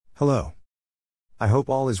Hello. I hope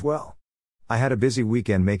all is well. I had a busy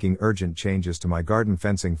weekend making urgent changes to my garden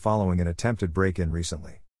fencing following an attempted break-in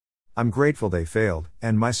recently. I'm grateful they failed,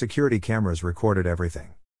 and my security cameras recorded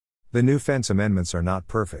everything. The new fence amendments are not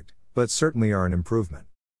perfect, but certainly are an improvement.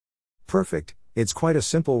 Perfect, it's quite a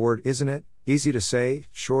simple word, isn't it? Easy to say,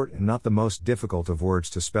 short, and not the most difficult of words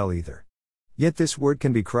to spell either. Yet this word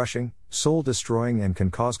can be crushing, soul-destroying, and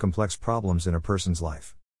can cause complex problems in a person's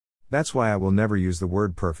life. That's why I will never use the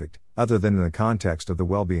word perfect, other than in the context of the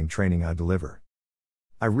well-being training I deliver.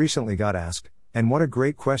 I recently got asked, and what a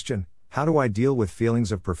great question, how do I deal with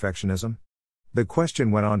feelings of perfectionism? The question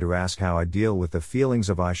went on to ask how I deal with the feelings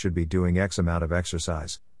of I should be doing X amount of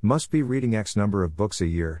exercise, must be reading X number of books a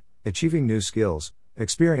year, achieving new skills,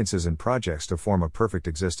 experiences and projects to form a perfect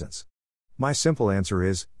existence. My simple answer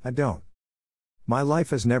is, I don't. My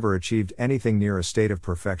life has never achieved anything near a state of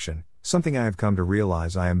perfection, something I have come to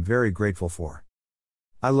realize I am very grateful for.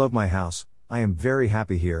 I love my house, I am very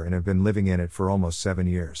happy here and have been living in it for almost 7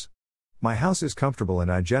 years. My house is comfortable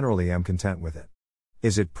and I generally am content with it.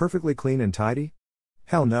 Is it perfectly clean and tidy?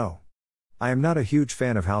 Hell no. I am not a huge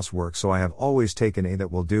fan of housework, so I have always taken a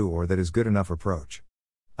that will do or that is good enough approach.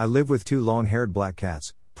 I live with 2 long-haired black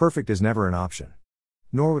cats, perfect is never an option.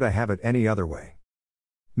 Nor would I have it any other way.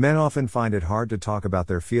 Men often find it hard to talk about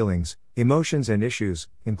their feelings, emotions and issues,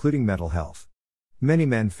 including mental health. Many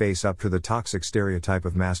men face up to the toxic stereotype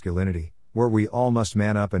of masculinity, where we all must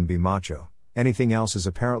man up and be macho, anything else is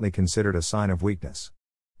apparently considered a sign of weakness.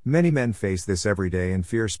 Many men face this every day and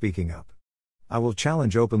fear speaking up. I will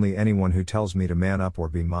challenge openly anyone who tells me to man up or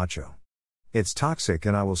be macho. It's toxic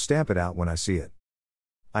and I will stamp it out when I see it.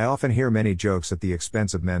 I often hear many jokes at the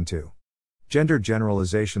expense of men too. Gender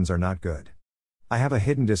generalizations are not good. I have a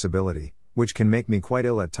hidden disability, which can make me quite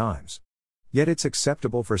ill at times. Yet it's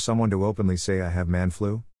acceptable for someone to openly say I have man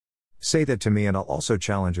flu? Say that to me and I'll also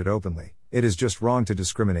challenge it openly. It is just wrong to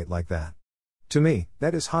discriminate like that. To me,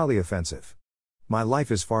 that is highly offensive. My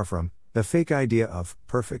life is far from the fake idea of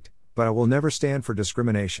perfect, but I will never stand for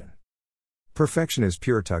discrimination. Perfection is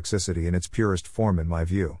pure toxicity in its purest form in my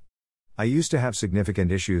view. I used to have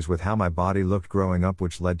significant issues with how my body looked growing up,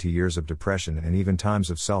 which led to years of depression and even times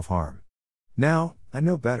of self-harm. Now, I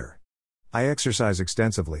know better. I exercise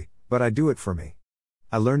extensively, but I do it for me.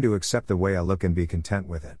 I learned to accept the way I look and be content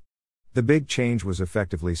with it. The big change was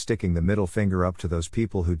effectively sticking the middle finger up to those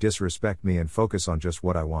people who disrespect me and focus on just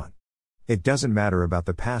what I want. It doesn't matter about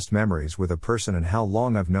the past memories with a person and how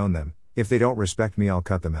long I've known them, if they don't respect me I'll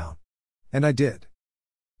cut them out. And I did.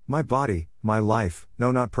 My body, my life,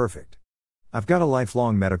 no, not perfect. I've got a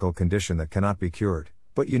lifelong medical condition that cannot be cured,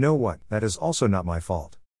 but you know what, that is also not my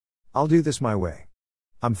fault. I'll do this my way.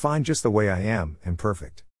 I'm fine just the way I am, and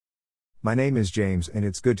perfect. My name is James and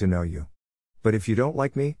it's good to know you. But if you don't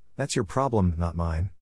like me, that's your problem, not mine.